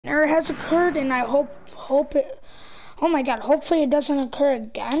has occurred, and I hope it. Oh my God! Hopefully it doesn't occur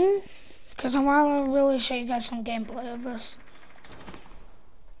again, because I want to really show you guys some gameplay of this.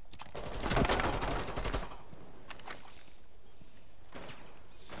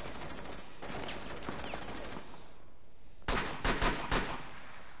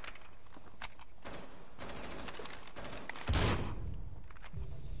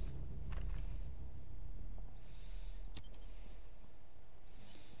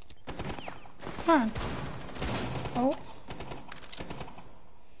 Come on. Oh.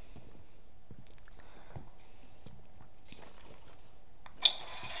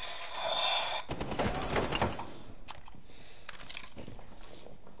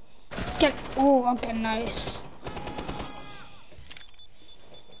 Get. Oh, okay, nice.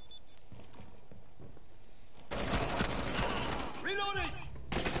 Reloading.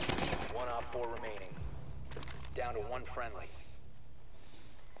 1 op 4 remaining. Down to 1 friendly.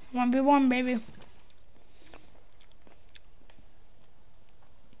 1v1, baby.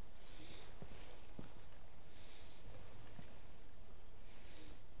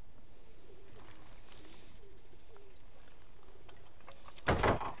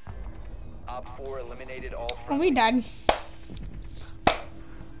 Op 4 eliminated all Oh, friendly. we died.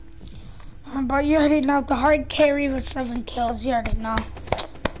 But you already know the hard carry with 7 kills. You already know.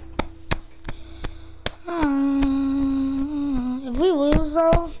 If we lose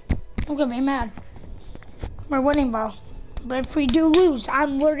though, I'm gonna be mad. We're winning though. But if we do lose,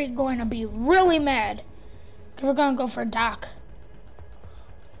 I'm literally going to be really mad. Cause we're gonna go for Doc.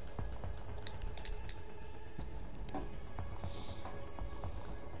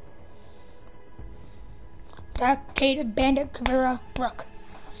 Doc, Kate, Bandit, Kavira, Rook.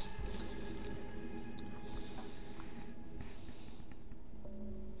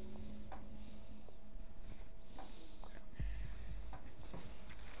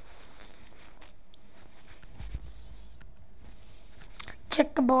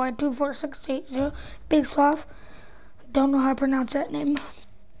 Check the boy 24680. Big Soft. Don't know how to pronounce that name.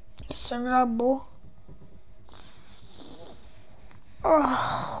 Cerebral.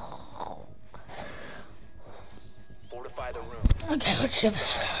 Oh. Fortify the room. Okay, let's do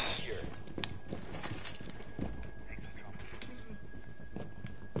this. Secure.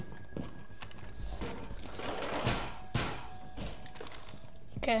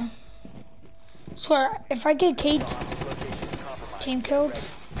 Okay. Swear, if I get Kate's Location compromised. team killed,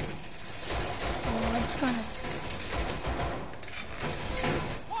 oh, that's gonna.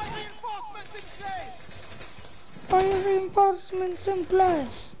 Fire reinforcements in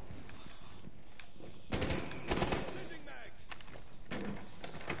place.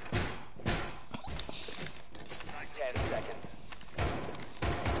 10 seconds.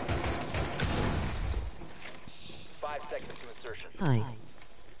 5 seconds to insertion. Hi.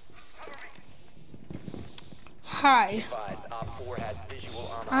 Hi. 5. Op 4 has visual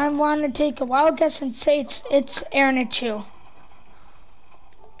on. I want to take a wild guess and say it's Aaron and Chu.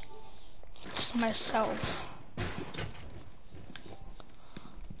 It's myself.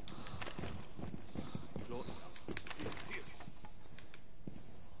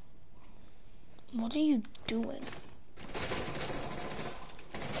 What are you doing?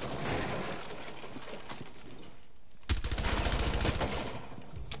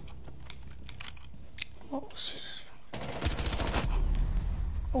 Oh,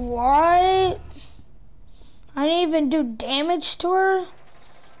 what? I didn't even do damage to her?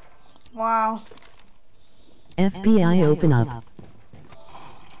 Wow. FBI open up.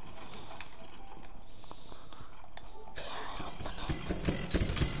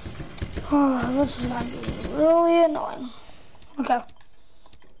 Oh, this is gonna be really annoying. Okay.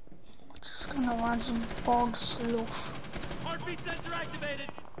 Just gonna watch some fog sloof. Heartbeat sensor activated.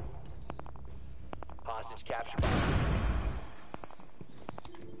 Hostage captured.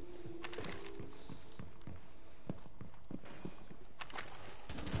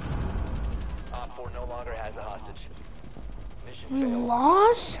 Op 4 no longer has a hostage. Mission We failed.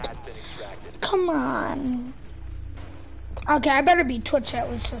 lost? Has been extracted. Come on. Okay, I better be Twitch at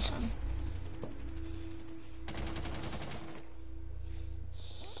least this one.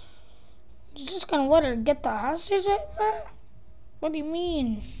 You're just gonna let her get the hostage like that? What do you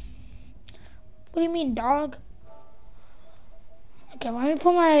mean? What do you mean, dog? Okay, let me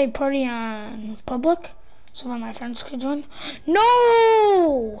put my party on public so that my friends can join.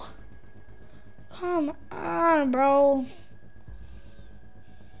 No! Come on, bro.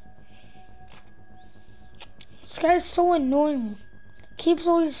 This guy's so annoying. Keeps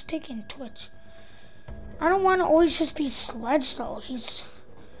always taking Twitch. I don't want to always just be Sledge though. He's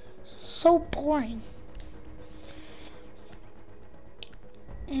so boring.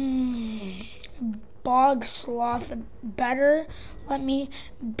 Bog Sloth better let me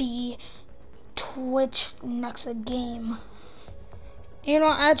be Twitch next game. You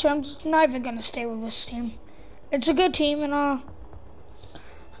know, actually, I'm just not even gonna stay with this team. It's a good team, and I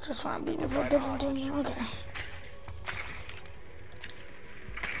just want to be with a different team. Okay.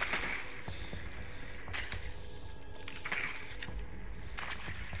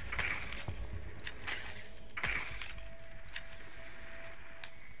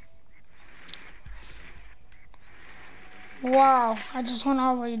 Wow, I just went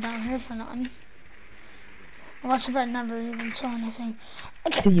all the way down here for nothing. Unless if I never even saw anything.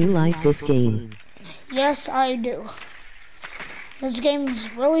 Okay. Do you like this game? Yes, I do. This game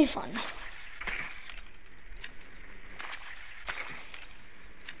is really fun.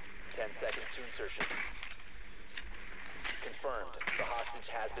 10 seconds to insertion. Confirmed. The hostage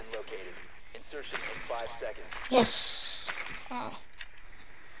has been located. Insertion in 5 seconds. Yes. Oh.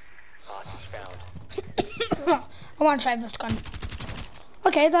 Hostage found. I want to try this gun.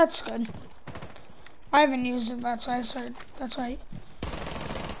 Okay, that's good. I haven't used it, that's why I started. That's why.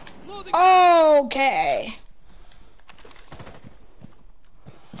 Okay.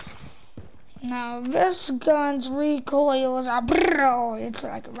 Now this gun's recoil is it's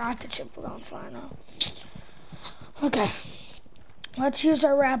like a rocket ship going flying out. Okay. Let's use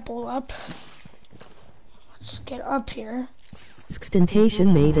our rappel up. Let's get up here.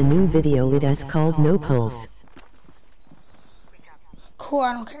 Sextentation made a new video. It is called No Pulse. Cool,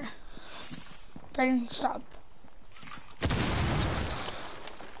 I don't care. Ready, stop.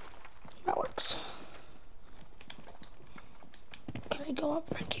 That works. Can I go up?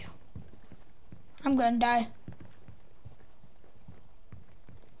 Thank you. I'm gonna die.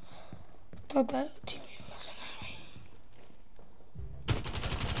 Thought that TV wasn't at me.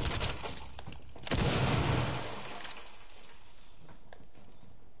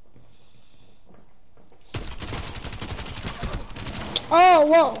 Oh,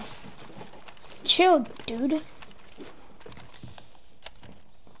 whoa. Chill, dude.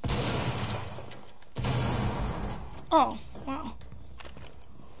 Oh, wow.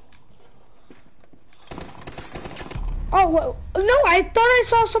 Oh, whoa. No, I thought I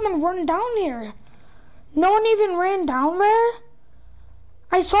saw someone run down here. No one even ran down there?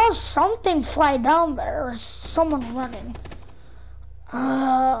 I saw something fly down there, or someone running.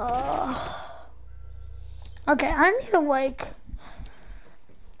 Okay, I need to, like...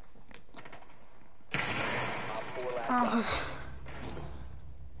 Oh.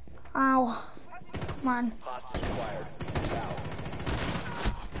 Ow. Come on.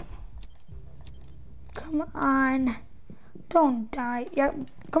 Come on. Don't die. Yep.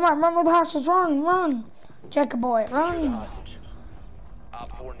 Come on, run with the hostage. Run, run. Jacob boy, run.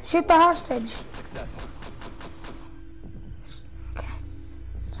 Shoot the hostage.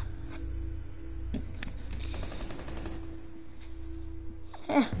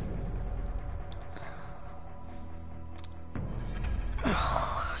 Okay.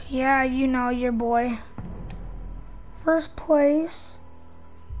 Yeah, you know your boy. First place.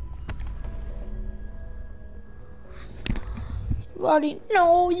 You already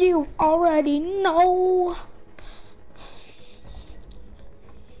know. You already know.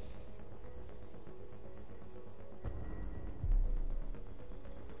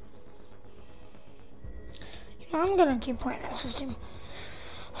 You know, I'm gonna keep playing that system.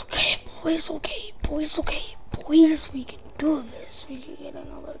 Okay, boys. Okay, boys. Okay, boys. We can do this. We can get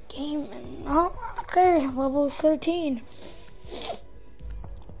another game and oh, okay, level 13.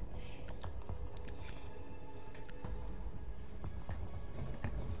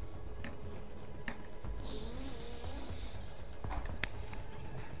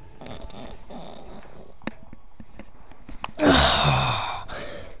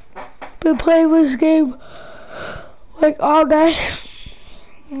 Been playing this game like all day.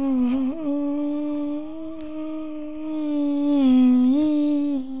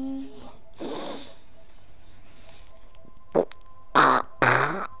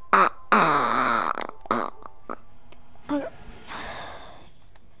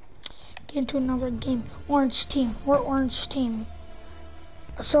 Get into another game. Orange team. We're orange team.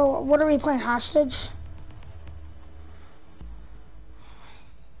 So what are we playing? Hostage?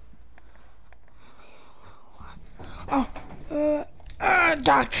 Oh,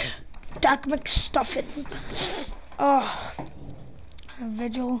 Doc McStuffin. Oh,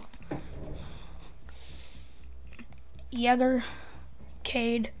 Vigil. Jaeger.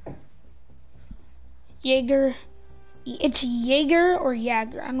 Cade. Jaeger. It's Jaeger or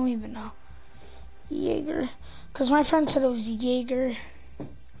Jaeger. I don't even know. Jaeger. Because my friend said it was Jaeger.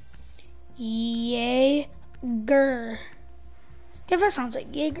 Jaeger. If that sounds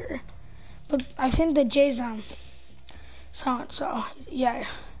like Jaeger. But I think the J's silent, so yeah.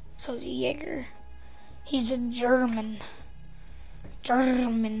 So it's Jaeger. He's a German.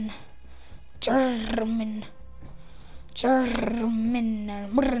 German. German.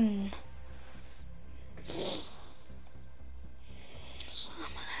 German.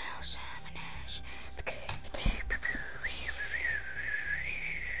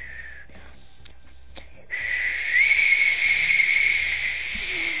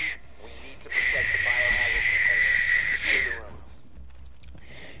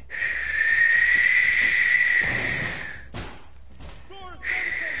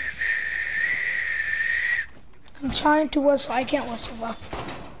 I'm trying to whistle. I can't whistle though.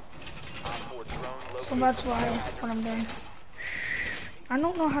 So that's why what I'm doing. I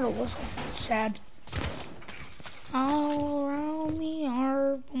don't know how to whistle. It's sad. All around me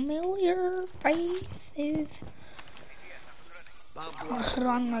are familiar faces.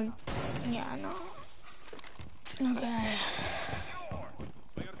 Run like, yeah, no. Okay.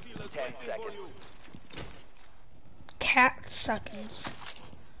 10 seconds. Cat seconds.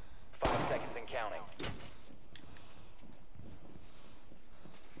 5 seconds and counting.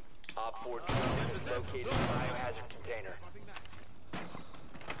 Op 4 drone has located the biohazard container.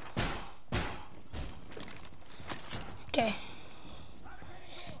 Okay.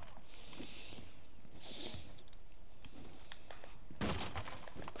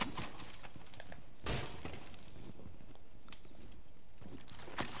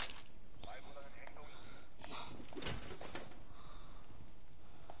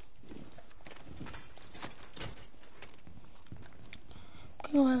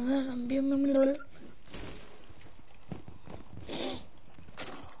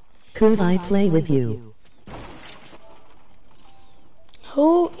 Could I play with you?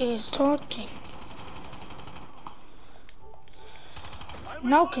 Who is talking?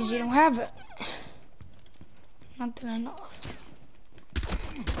 No, because you don't have it. Not that I know of.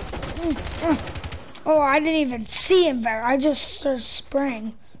 Oh, I didn't even see him there. I just started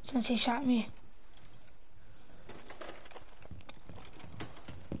spraying since he shot me.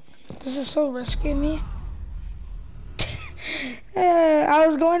 This is so risky of me. I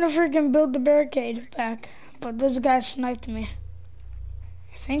was going to freaking build the barricade back, but this guy sniped me.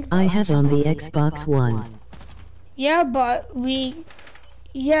 I have on the Xbox One. Yeah, but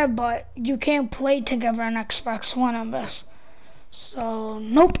you can't play together on Xbox One on this. So,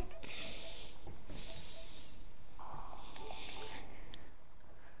 nope.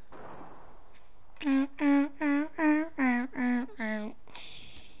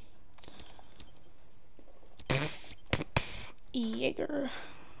 Jaeger.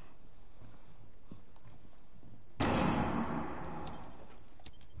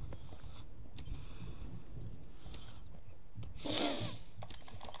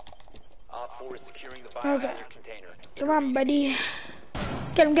 Op 4 is securing the biohazard container. Come on, buddy.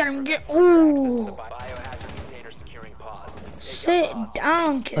 Get him, get him. Ooh. The biohazard container securing pod. Sit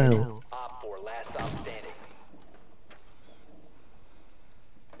down, kid. Oh. Op 4, last stop standing.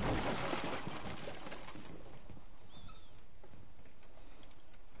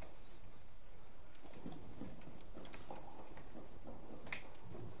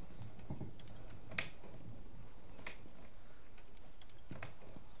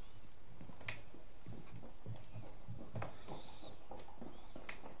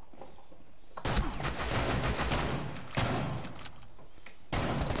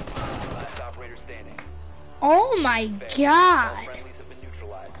 Last operator standing. Oh my All god. friendlies have been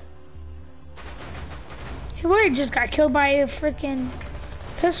neutralized. He literally just got killed by a freaking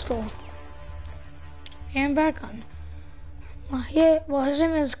pistol. And back on. Well, yeah, well, his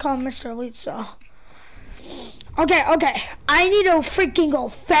name is called Mr. Elite, so. Okay. I need to freaking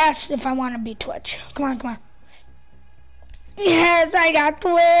go fast if I want to be Twitch. Come on. Yes, I got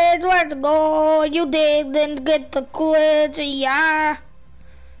Twitch. Let's go. You didn't get the Twitch. Yeah.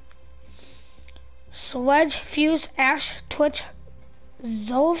 Sledge, Fuse, Ash, Twitch,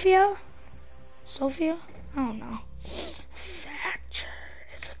 Sophia? I don't know. Thatcher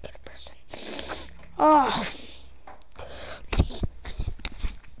is a good person. Oh.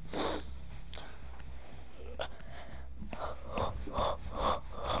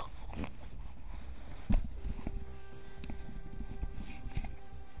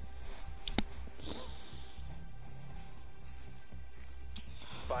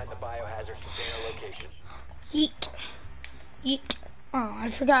 Find the biohazard container location. Yeet. Oh,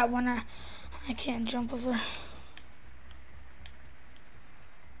 I forgot when I can't jump over.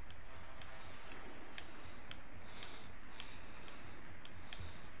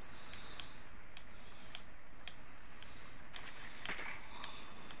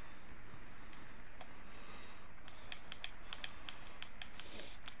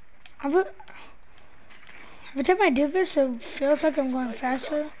 Every time I do this, it feels like I'm going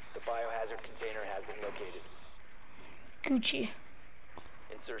faster. The biohazard container has been located. Gucci.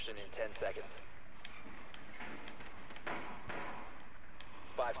 Insertion in 10 seconds.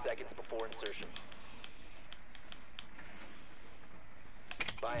 5 seconds before insertion.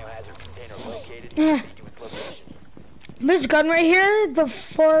 Biohazard container located. Proceed to its location. This gun right here, the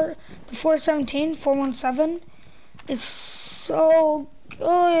 417, is so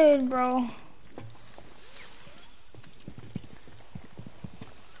good, bro.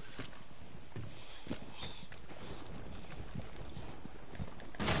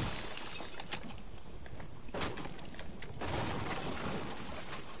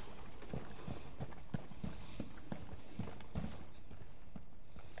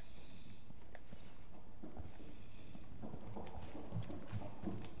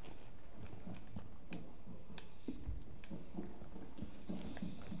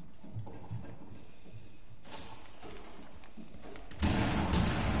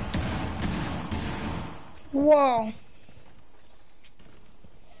 Whoa.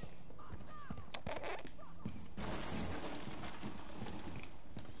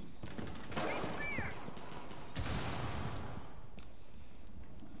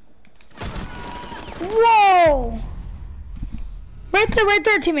 Whoa! Right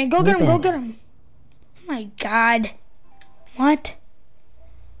there, teammate. Go get him. Oh my god. What?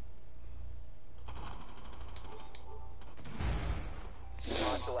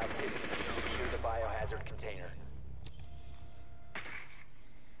 Hostile activity. Secure the biohazard container.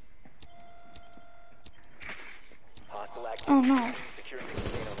 Hostile activity. Oh no. Securing the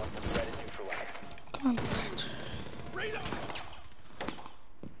container once the threat is neutralized. Come on.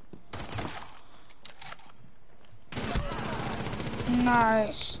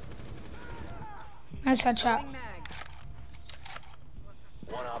 Nice. Nice headshot.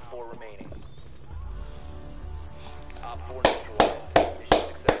 1 op 4 remaining. Op 4 neutralized. Mission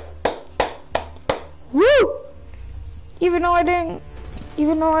successful. Woo! Even though I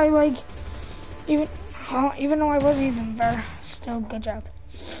wasn't even there, still good job.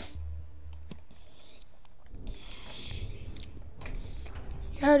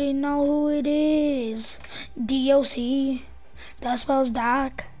 You already know who it is. DOC. That spells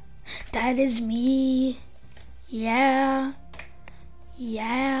Doc. That is me. Yeah.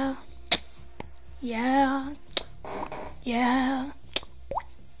 Yeah. Yeah. Yeah.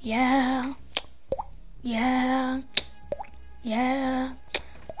 Yeah. Yeah. Yeah.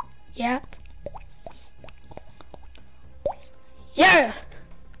 Yeah. Yeah.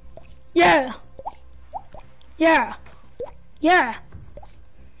 Yeah. Yeah. Yeah.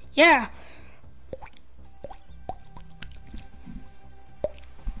 Yeah.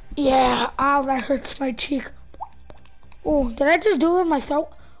 Yeah. Ow, that hurts my cheek. Oh, did I just do it myself?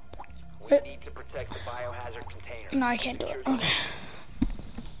 We need to protect the biohazard container. No, I can't do it. Okay.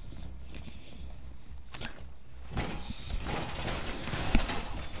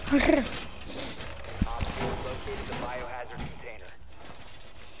 Okay. Op 4 located the biohazard container.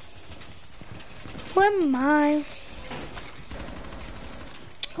 Who am I?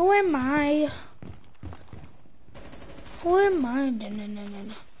 Who am I? Who am I?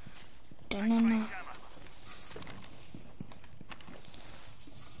 No.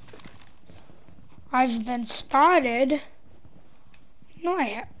 I've been spotted. No, I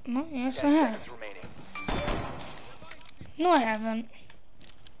have. No, yes, I 10 have. seconds remaining. No, I haven't.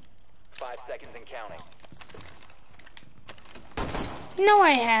 5 seconds and counting. No,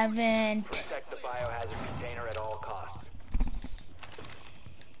 I haven't. Protect the biohazard container at all costs.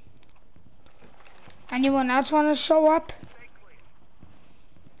 Anyone else want to show up?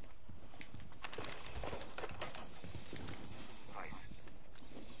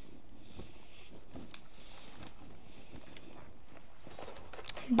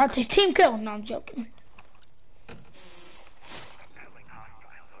 About the team kill? No, I'm joking.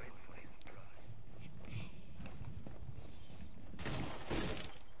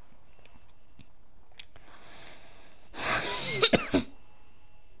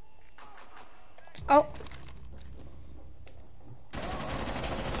 Oh.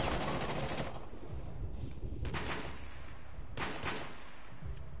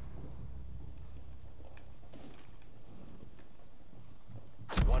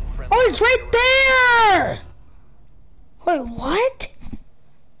 Oh, it's right there! Wait, what?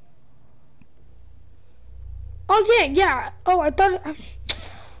 Oh, yeah. Oh, I thought...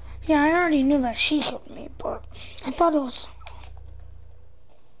 yeah, I already knew that she killed me, but I thought it was...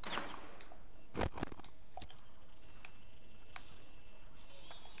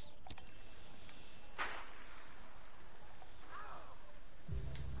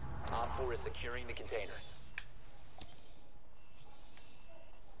 Op securing the container.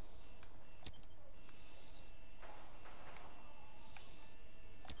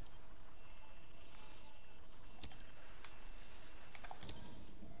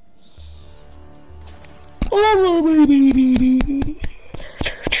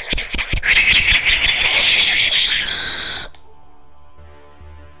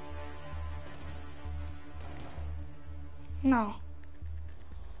 No.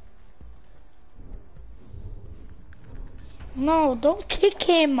 No, don't kick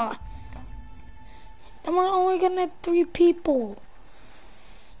him. And we're only gonna have 3 people.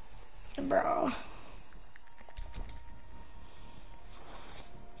 Bro.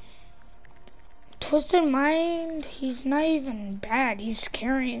 Twisted Mind, he's not even bad. He's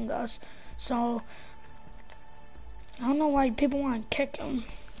carrying us. So, I don't know why people want to kick him.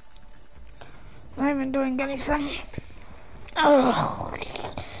 I'm not even doing anything. Ugh.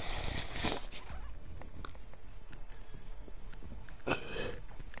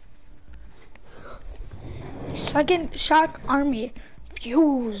 Second Shock Army.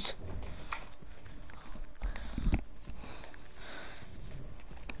 Fuse.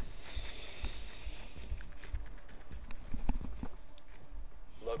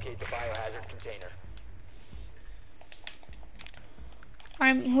 Locate the biohazard container.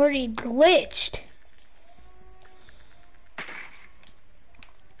 I'm already glitched.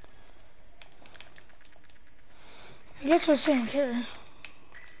 I guess we're sitting here.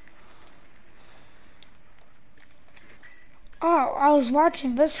 Oh, I was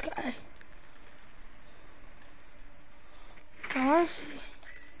watching this guy. Oh, I see.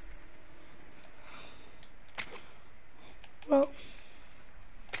 Well,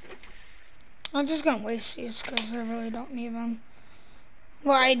 I'm just gonna waste these because I really don't need them.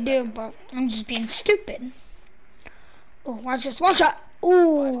 Well, I do, but I'm just being stupid. Oh, watch this. One shot. 5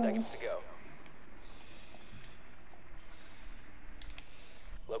 Ooh. seconds to go.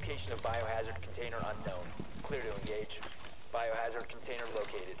 Location of biohazard container unknown. Clear to engage. Biohazard container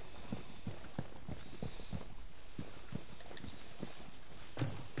located.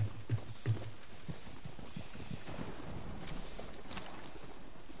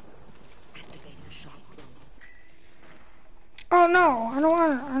 Oh no, I don't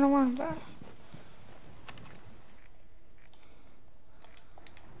want it. I don't want that.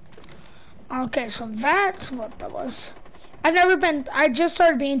 Okay, so that's what that was. I just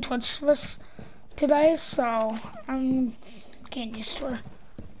started being Twitchless today, so I'm getting used to it.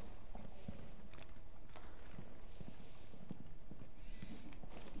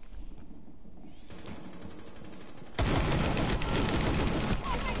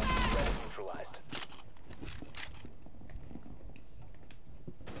 Neutralized.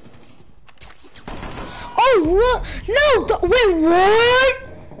 Oh, what? No, wait, what?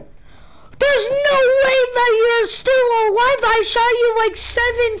 There's no way that you're still alive. I shot you like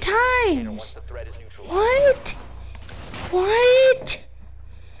 7 Once times. the threat is neutralized. What? What?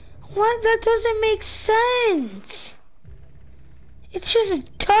 What? That doesn't make sense. It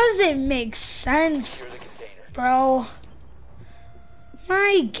just doesn't make sense, Secure the container. bro.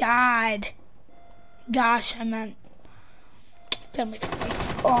 My God. Gosh, I meant family.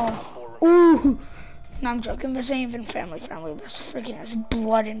 Oh. Ooh. No, I'm joking. This ain't even family. This freaking has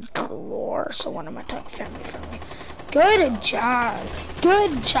blood and gore. So what am I talking family? Good job.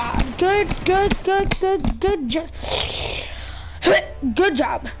 Good job. Good job. Good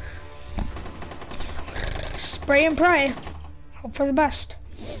job. Spray and pray. Hope for the best.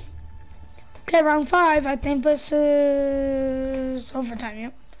 Okay, round 5. I think this is overtime,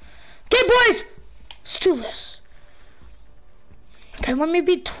 yep. Okay, boys! Let's do this. Okay, let me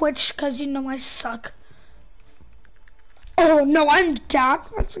be Twitch, because you know I suck. Oh, no, I'm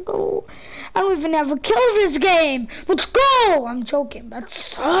Doc. Let's go. I don't even have a kill this game. Let's go! I'm joking. That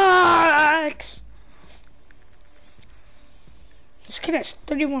sucks. This kid has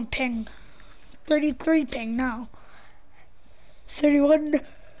 31 ping. 33 ping now. 31.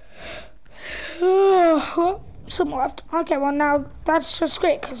 Oh, well, some left. Okay, well now that's just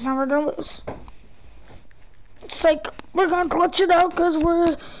great because now we're gonna lose. It's like we're gonna clutch it out because we're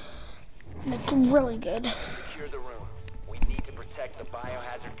like really good. Secure the room. We need to protect the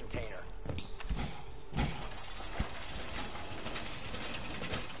biohazard container.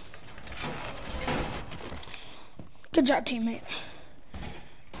 Good job, teammate.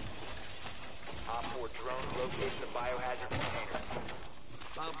 Op 4 drone locates the biohazard container.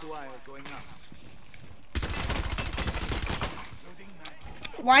 Barbed wire going up.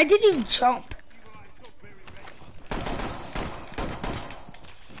 Why did you jump?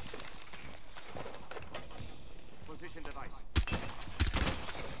 Position device.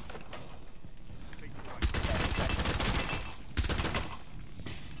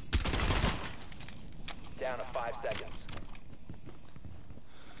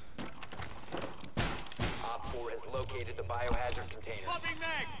 located the biohazard container.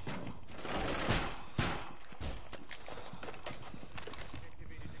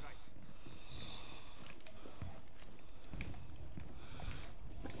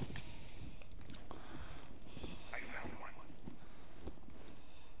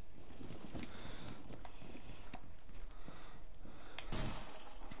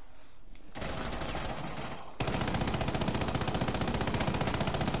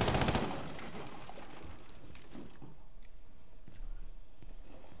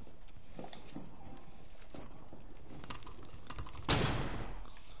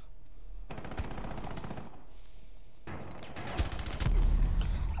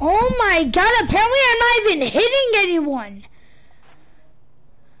 Oh my god, apparently I'm not even hitting anyone.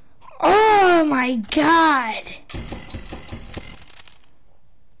 Oh my god.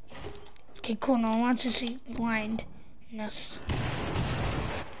 Okay, cool, no, I want to see blindness.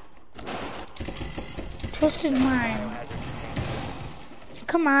 Twisted mind.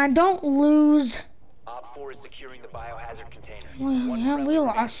 Come on, don't lose. Op 4 is securing the biohazard container. Well, yeah, we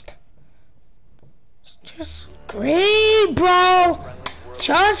lost. It's just great, bro.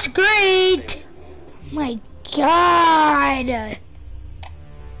 Just great. My god.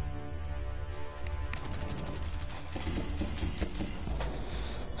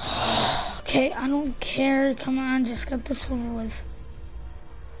 Okay, I don't care. Come on, just get this over with.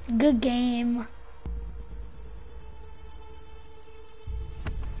 Good game.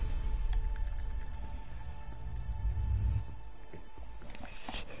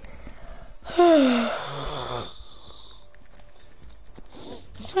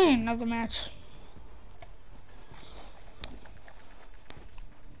 Let's play another match.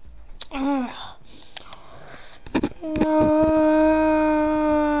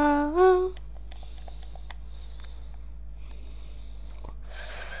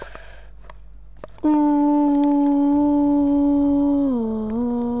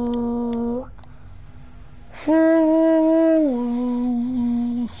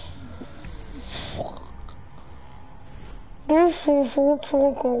 This looks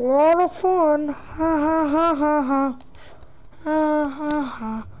like a lot of fun. Ha ha ha ha ha. Ha ha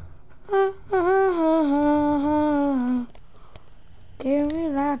ha. Ha ha ha ha ha. Give me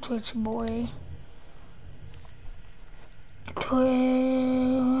that Twitch boy. Twitch.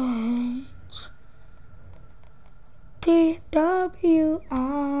 TWITC.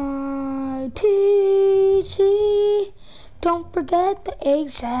 Don't forget the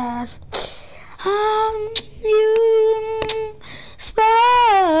eggs. You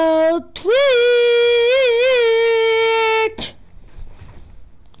spell tweet.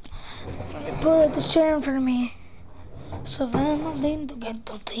 They put the chair in front of me. So then I'm going to get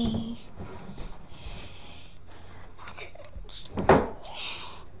the tea.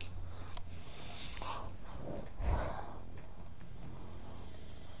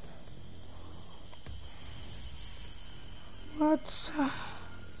 What's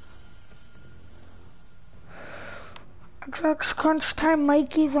XX Crunch Time,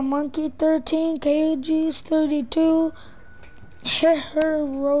 Mikey's a Monkey 13, KG's 32, Hit Her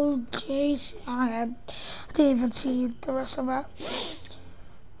Road Chase. I didn't even see the rest of that.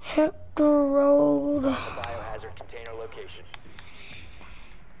 Hit the road. Biohazard container location.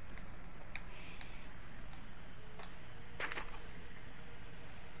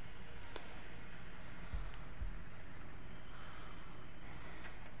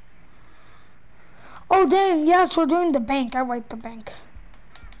 Oh dang, yes, we're doing the bank. I like the bank.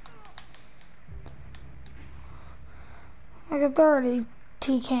 Like they're already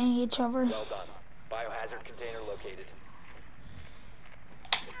TKing each other. Well done. Biohazard container located.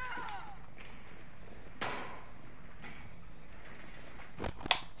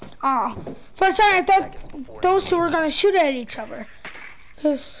 Oh, for a second I thought those two were gonna shoot at each other.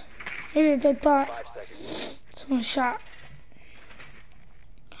 Cause maybe they thought 5 seconds. someone shot.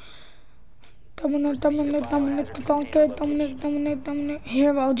 Dominate.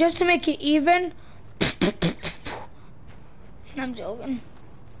 Here, well, just to make it even. I'm joking.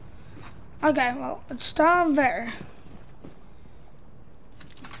 Okay, well, let's start there.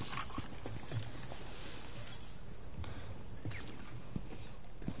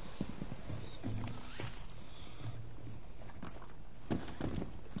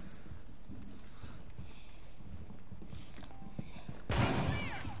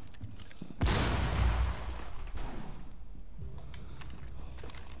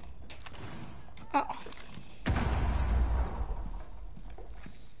 Oh.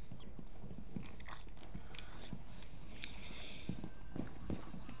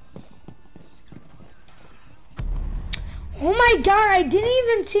 Oh my god, I didn't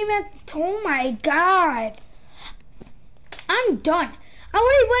even see him at, oh my god. I'm done. I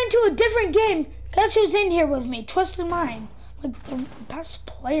already went to a different game. Guess who's in here with me? Twisted Mind. Like the best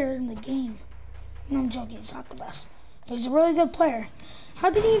player in the game. No, I'm joking. He's not the best. He's a really good player. How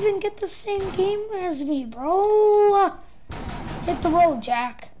did he even get the same game as me, bro? Hit the road,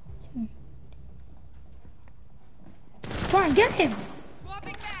 Jack. Come on, get him.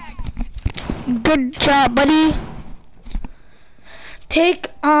 Good job, buddy. Take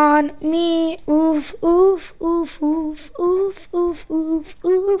on me. Oof, oof, oof, oof, oof, oof, oof,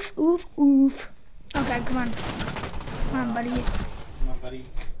 oof, oof, oof. Okay, come on. Come on, buddy. Come on, buddy.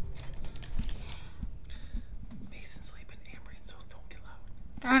 Mason's sleeping, Amber, so don't get loud.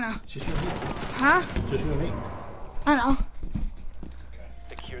 I know. Just you and me. Huh? Just you and me. I know.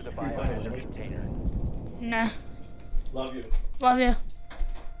 Secure the biohazard container. Nah. Love you. Love you.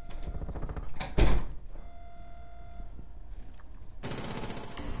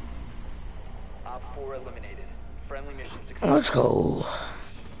 Op 4 eliminated. Friendly mission successful. Let's go.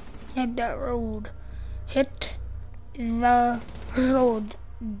 Hit that road. Hit the road,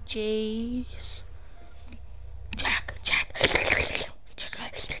 Jace. Jack.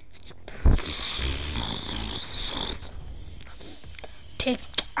 Take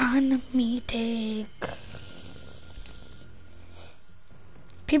on me, take.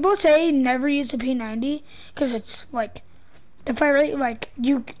 People say never use the P90 because it's like the fire rate, like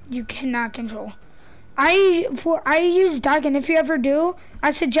you cannot control. I use Doug, and if you ever do, I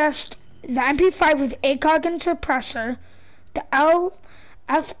suggest the MP5 with ACOG and suppressor, the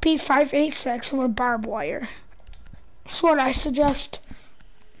LFP586 with barbed wire. That's what I suggest.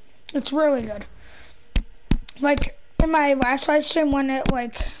 It's really good. Like in my last live stream when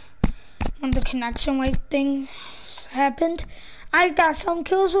the connection like thing happened, I got some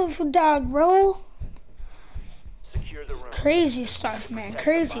kills with a dog, bro. Secure the room. Crazy stuff, man. Protect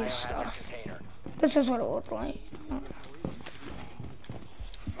the Crazy biohazard stuff. container. This is what it looked like.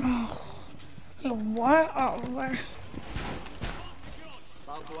 Oh. Hey, what? Oh, where?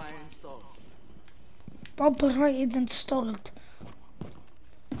 Barbed wire installed. Barbed wire installed.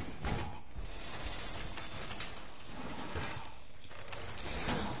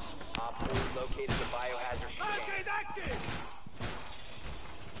 Op 4 located the biohazard container.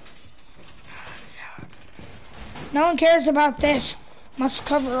 No one cares about this. Must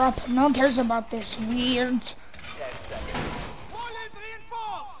cover up. No one cares about this. Weirds. 10 seconds.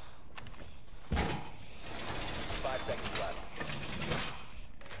 5 seconds left.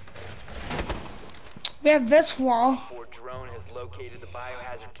 We have this wall. 4 drone has located the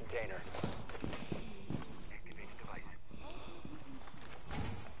biohazard container. Activate device.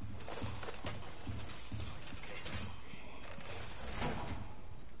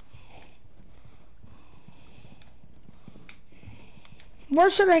 Where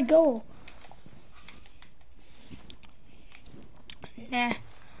should I go? Nah.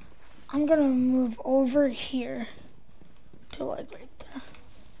 I'm gonna move over here to like right there.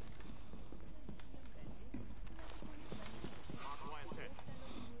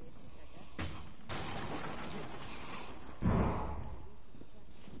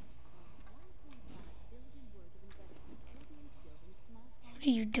 What are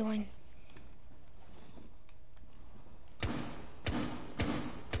you doing?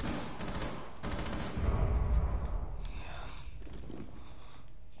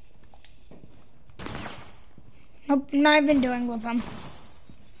 Nope, not even doing with them.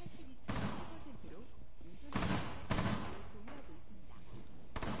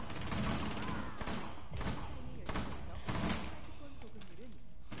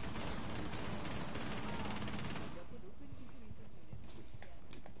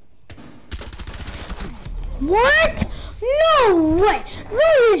 What? No way!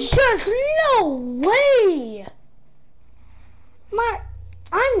 There is just no way!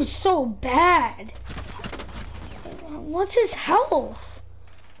 I'm so bad. What's his health?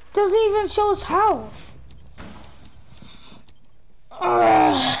 Doesn't even show his health.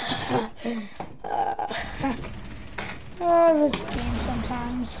 Oh, this game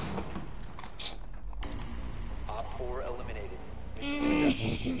sometimes. Op 4 eliminated.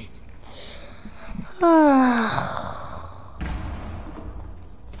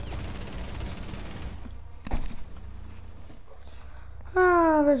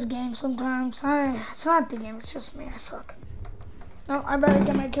 This game sometimes. It's not the game, it's just me. I suck. No, I better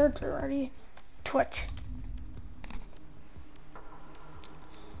get my character ready. Twitch.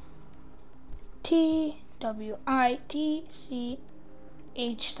 TWITCH.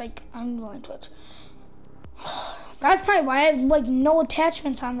 Like, I'm going Twitch. That's probably why I have like no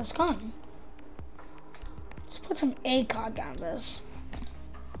attachments on this gun. Let's put some ACOG on this,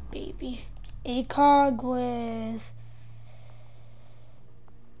 baby. ACOG with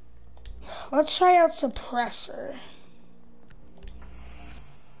Let's try out suppressor.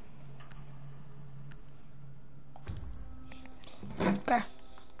 Okay.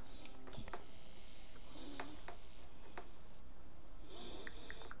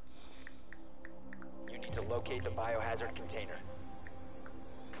 You need to locate the biohazard container.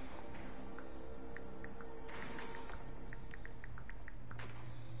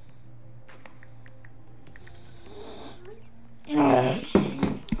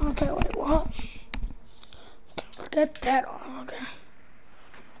 Okay, wait, what? Get that on, okay.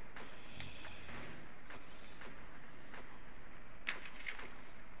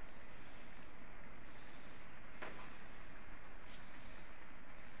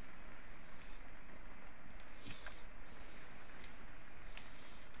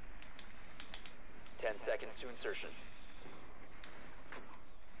 Seconds to insertion.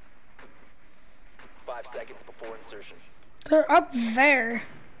 5 seconds before insertion. They're up there.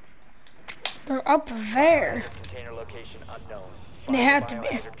 They're up there. Container location unknown. They have to be.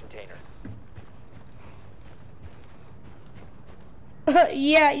 Biohazard container.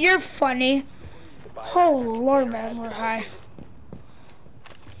 Yeah, you're funny. Oh Lord, man, we're high.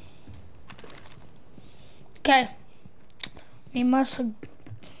 Okay. We must have.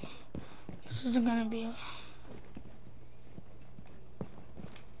 This isn't gonna be.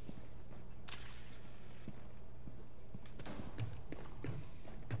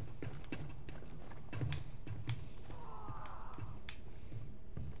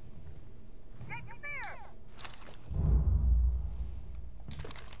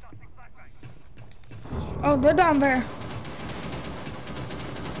 Oh, they're down there.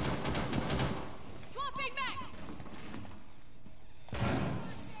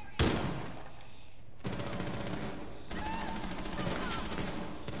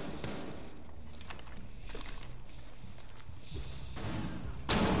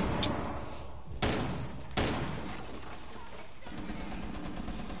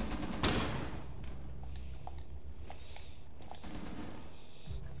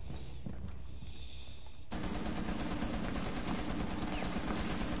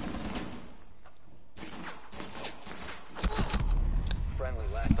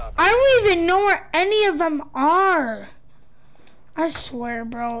 I don't even know where any of them are. I swear,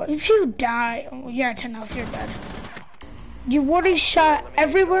 bro. If you die, oh, yeah, 10 health, you're dead. You already shot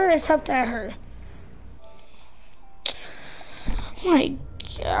everywhere except at her. My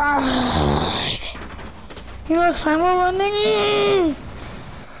God. You know, if I'm running.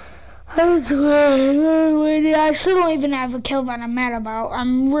 I swear, I still don't even have a kill that I'm mad about.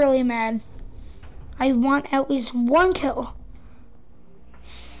 I'm really mad. I want at least one kill.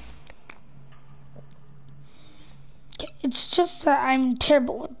 It's just that I'm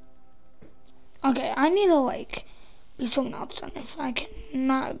terrible. Okay, I need to like be someone else then if I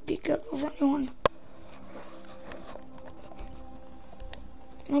cannot be good with anyone.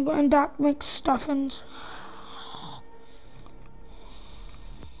 I'm going to make stuffings.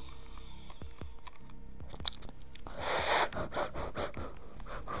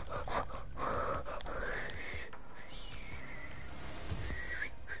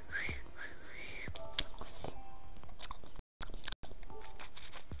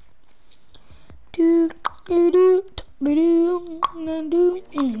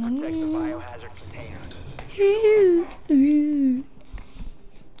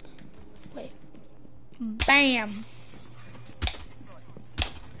 Wait. Bam.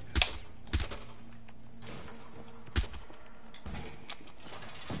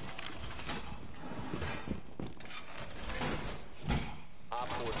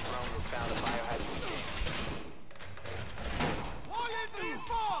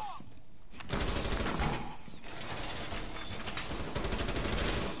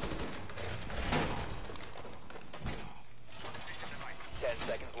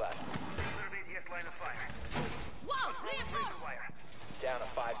 Down to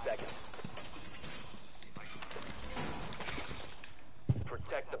 5 seconds.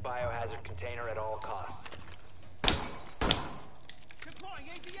 Protect the biohazard container at all costs. Deploying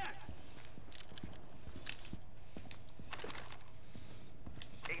ATS.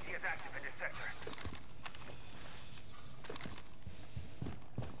 ATS active in this sector.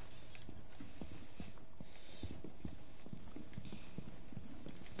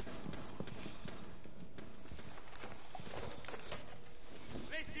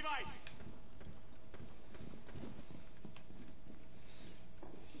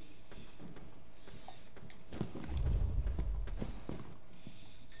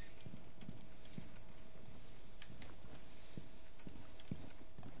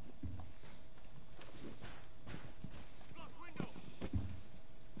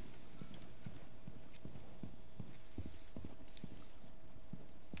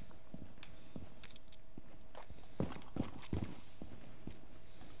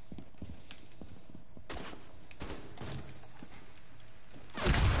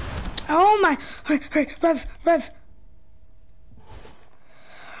 my! Hurry, Rev!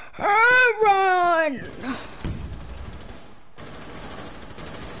 Run!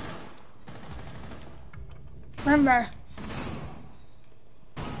 Remember.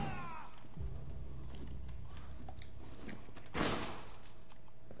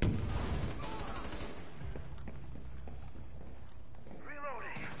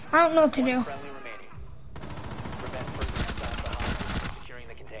 I don't know what to do. Friendly remaining. Prevent further assault on hostiles. Securing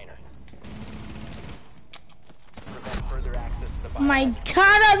the container. Prevent further access to the biohazard. My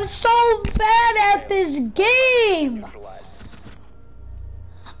God, I'm so bad at this game. Neutralized.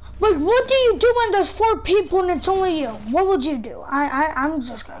 Like, what do you do when there's 4 people and it's only you? What would you do? I'm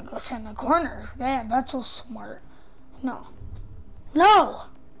just gonna go sit in the corner. Yeah, that's so smart. No. Now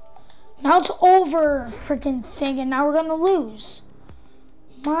it's over, freaking thing, and now we're gonna lose.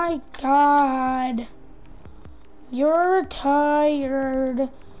 My God. You're tired.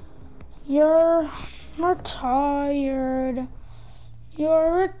 You're tired.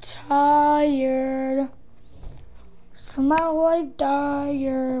 You're tired. Smell like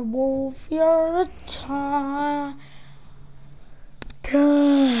dire wolf. You're tired.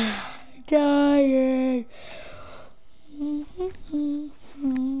 Tired.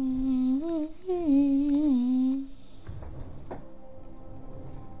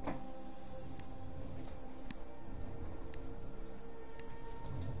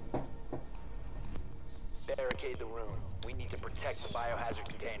 Barricade the room. We need to protect the biohazard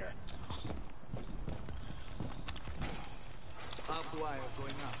container. Barbed wire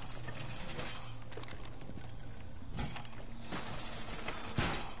going up.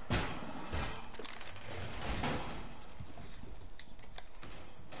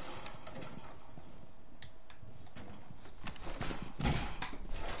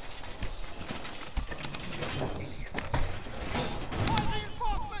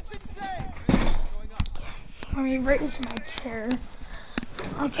 Reinforcements in place. Going up. Let me raise my chair.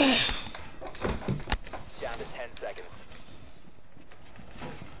 Okay. Down to 10 seconds.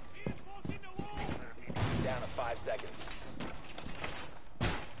 Reinforcing the wall. Down to 5 seconds.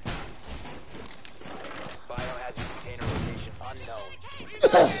 Biohazard container location unknown.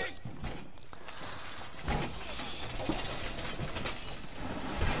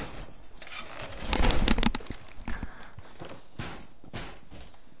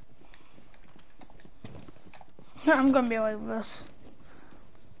 I'm gonna be like this.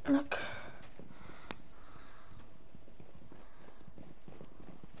 Look.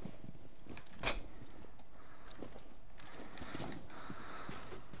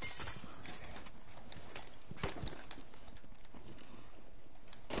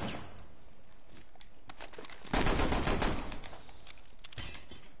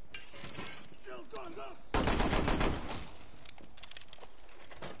 Shield going up.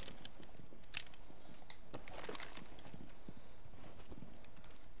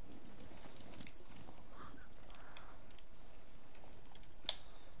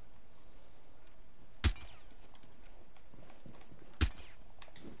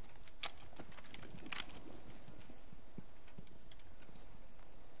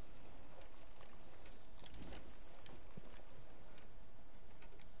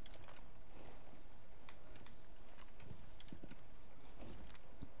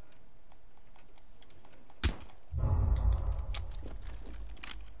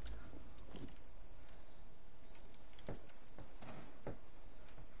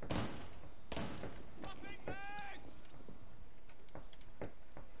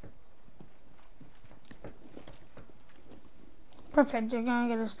 Perfect, you're gonna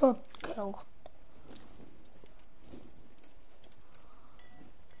get us both killed.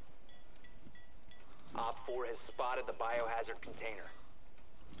 Op 4 has spotted the biohazard container.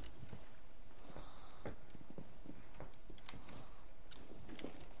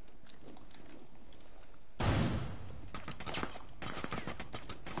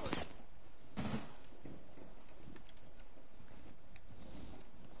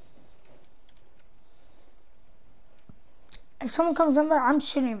 If someone comes in there, I'm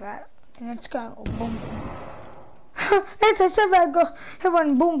shooting that. And it's gonna go boom boom. Yes, I said that go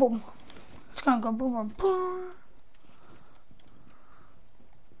everyone boom boom. It's gonna go boom boom boom.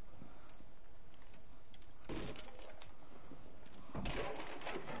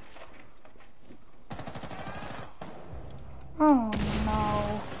 Oh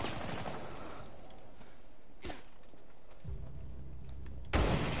no.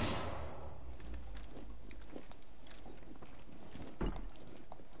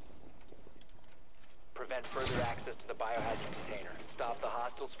 Prevent further access to the biohazard container. Stop the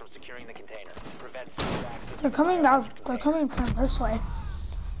hostiles from securing the container. Prevent further access. They're coming out. They're coming from this way.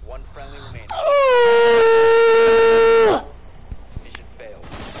 One friendly remaining. Mission failed.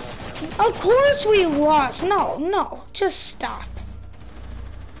 Of course we lost. No, no, just stop.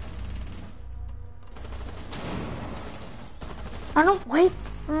 I don't like.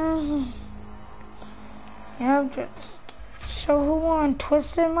 Yeah, just show who won.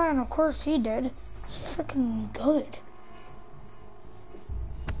 Twisted Man, of course he did. It's freaking good.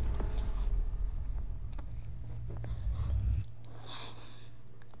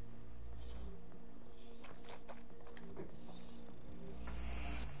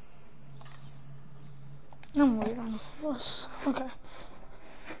 I'm waiting on this. Okay.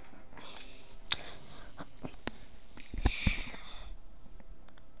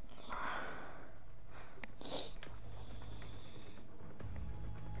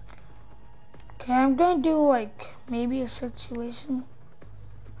 Okay, I'm gonna do like maybe a situation.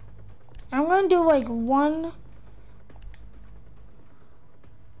 I'm gonna do like one.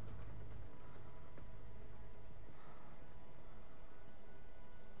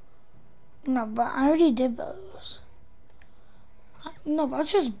 No, but I already did those. No,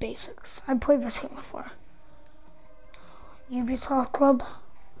 that's just basics. I played this game before. Ubisoft Club.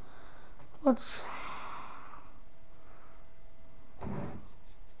 Let's.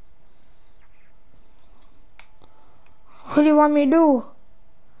 What do you want me to do?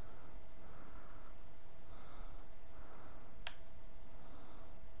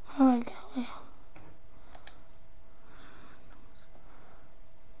 Oh, okay.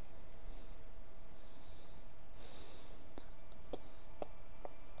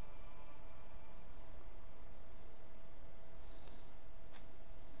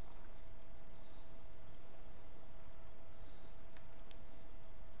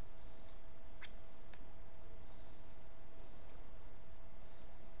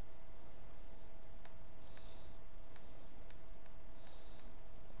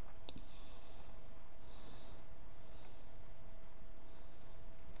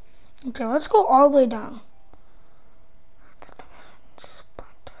 Okay, let's go all the way down.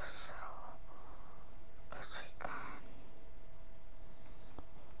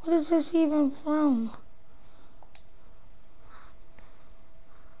 What is this even from?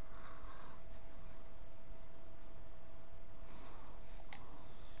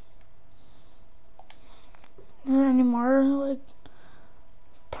 Is there any more like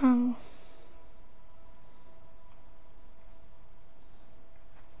time?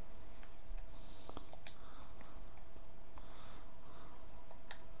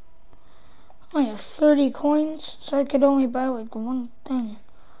 I have 30 coins, so I could only buy like one thing.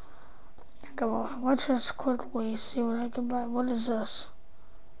 Okay, well, let's just quickly see what I can buy. What is this?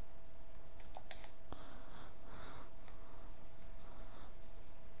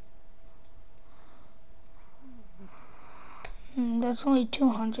 That's only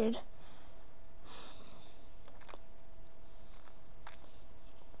 200.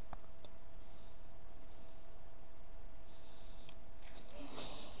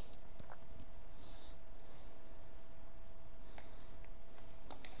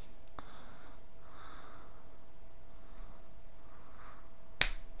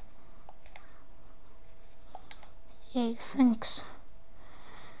 Yay, thanks.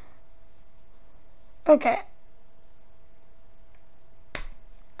 Okay.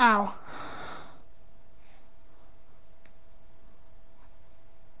 Ow.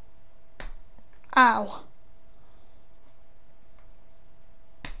 Ow.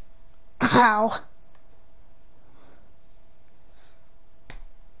 Ow.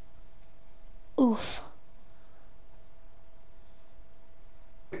 Oof.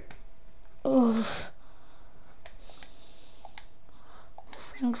 Oof.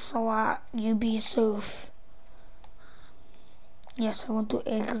 Thanks a lot, Ubisoft. Yes, I want to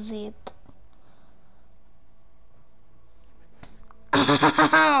exit.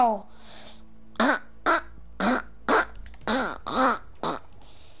 Ow!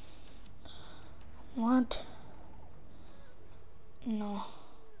 What? No.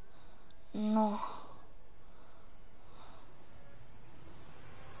 No.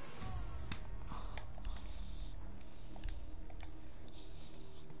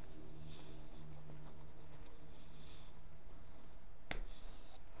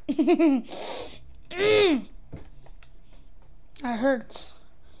 That hurts.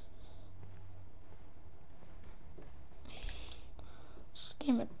 This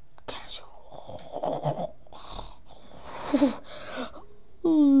game is casual.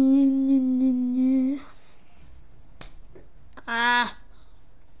 Ah,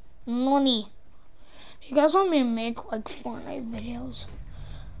 money. If you guys want me to make like Fortnite videos,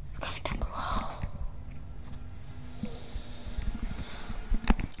 comment down below.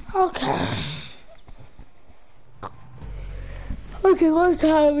 Okay. Okay, what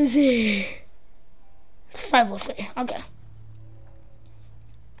time is it? It's 5:03. Okay.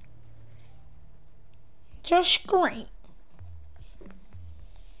 Just great.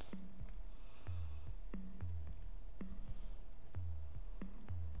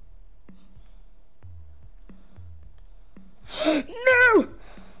 No!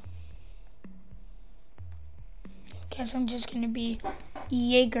 Guess I'm just gonna be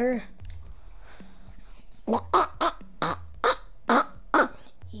Jaeger.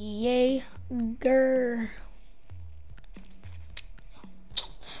 Jaeger.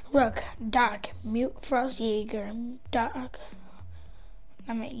 Rook, Doc, Mute, Frost, Jaeger, Doc.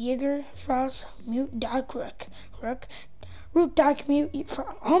 I'm at Jaeger, Frost, Mute, Doc, Rook. Rook, Doc, Mute,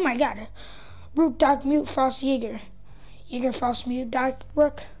 Frost. Oh my god. Rook, Doc, Mute, Frost, Jaeger. Jaeger, Frost, Mute, Doc,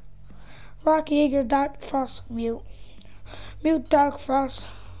 Rook. Rock, Jaeger, Doc, Frost, Mute. Mute, Doc, Frost.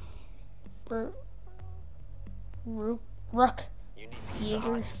 Rook. You need to keep the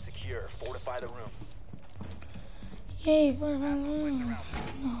Jaeger. hostage secure. Fortify the room. Yay,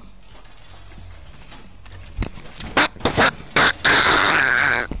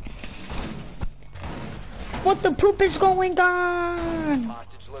 what the poop is going on?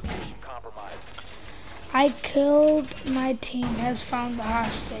 Hostage location compromised. I killed my team, has found the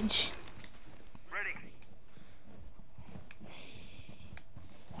hostage. Ready.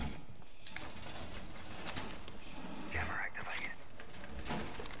 Camera activated.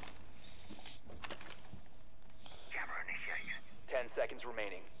 Camera initiated. 10 seconds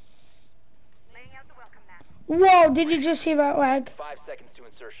remaining. Whoa, did you just see that lag? 5 seconds to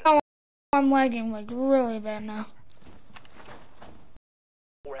insertion. Oh. I'm lagging like really bad now.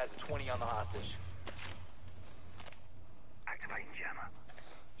 4 has a 20 on the hostage. Activating jammer.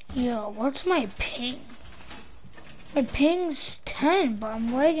 Yo, what's my ping? My ping's 10, but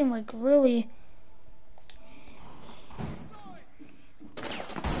I'm lagging like really.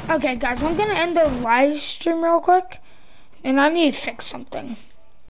 Okay guys, I'm gonna end the live stream real quick, and I need to fix something.